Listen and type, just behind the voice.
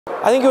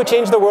I think it would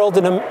change the world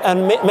in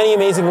many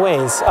amazing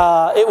ways.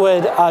 It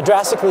would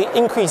drastically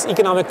increase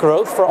economic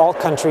growth for all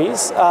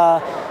countries.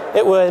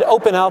 It would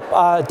open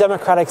up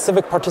democratic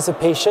civic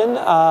participation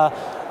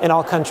in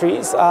all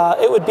countries.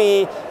 It would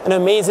be an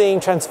amazing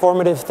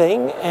transformative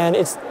thing, and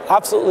it's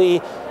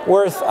absolutely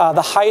worth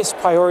the highest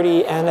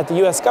priority. And at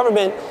the US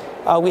government,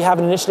 we have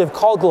an initiative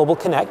called Global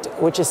Connect,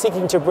 which is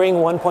seeking to bring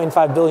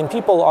 1.5 billion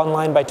people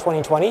online by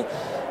 2020.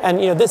 And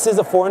this is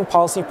a foreign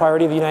policy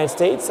priority of the United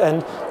States,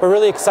 and we're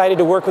really excited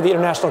to work with the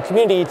international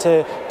community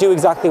to do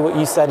exactly what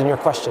you said in your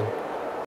question.